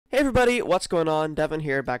Hey everybody, what's going on? Devin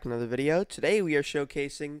here, back in another video. Today we are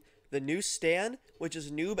showcasing the new stand, which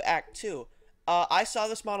is Noob Act 2. I saw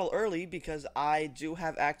this model early because I do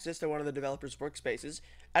have access to one of the developers' workspaces.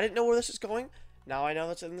 I didn't know where this is going. Now I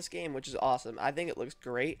know it's in this game, which is awesome. I think it looks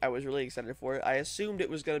great. I was really excited for it. I assumed it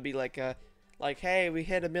was going to be like hey, we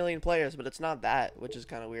hit 1 million players, but it's not that, which is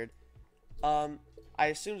kind of weird. I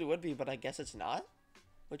assumed it would be, but I guess it's not,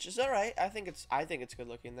 which is alright. I think it's good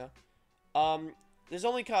looking though. There's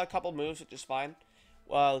only a couple moves, which is fine.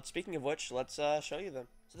 Well, speaking of which, let's show you them.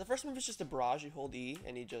 So the first move is just a barrage. You hold E,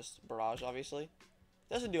 and you just barrage, obviously.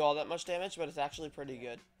 Doesn't do all that much damage, but it's actually pretty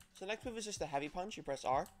good. So the next move is just a heavy punch. You press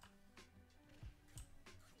R.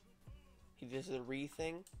 He does the re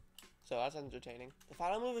thing. So that's entertaining. The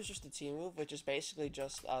final move is just a T move, which is basically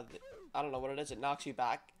just, I don't know what it is. It knocks you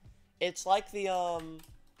back. It's like the,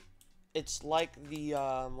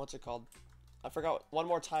 what's it called? I forgot. One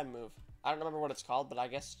more time move. I don't remember what it's called, but I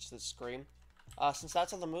guess it's just the scream. Since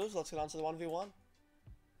that's all the moves, let's get on to the 1v1.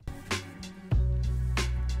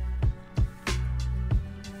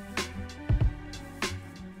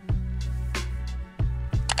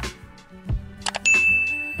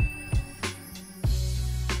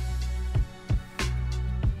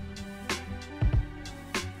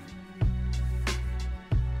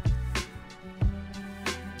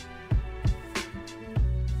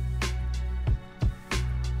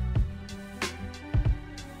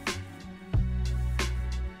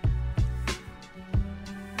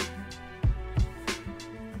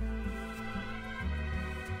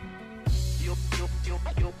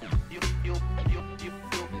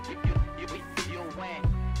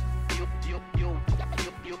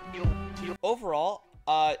 Overall,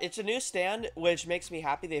 it's a new stand, which makes me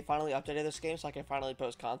happy. They finally updated this game, so I can finally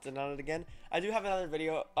post content on it again. I do have another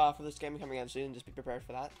video for this game coming out soon. Just be prepared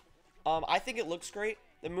for that. I think it looks great.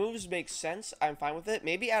 The moves make sense. I'm fine with it.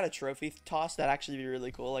 Maybe add a trophy toss. That'd actually be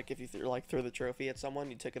really cool. Like if you threw the trophy at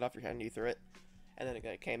someone, you took it off your hand and you threw it, and then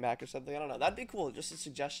it came back or something. I don't know. That'd be cool. Just a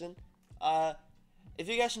suggestion. If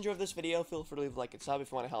you guys enjoyed this video, feel free to leave a like and sub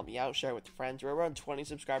if you want to help me out. Share it with your friends. We're around 20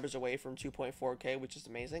 subscribers away from 2.4K, which is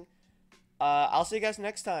amazing. I'll see you guys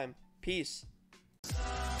next time. Peace.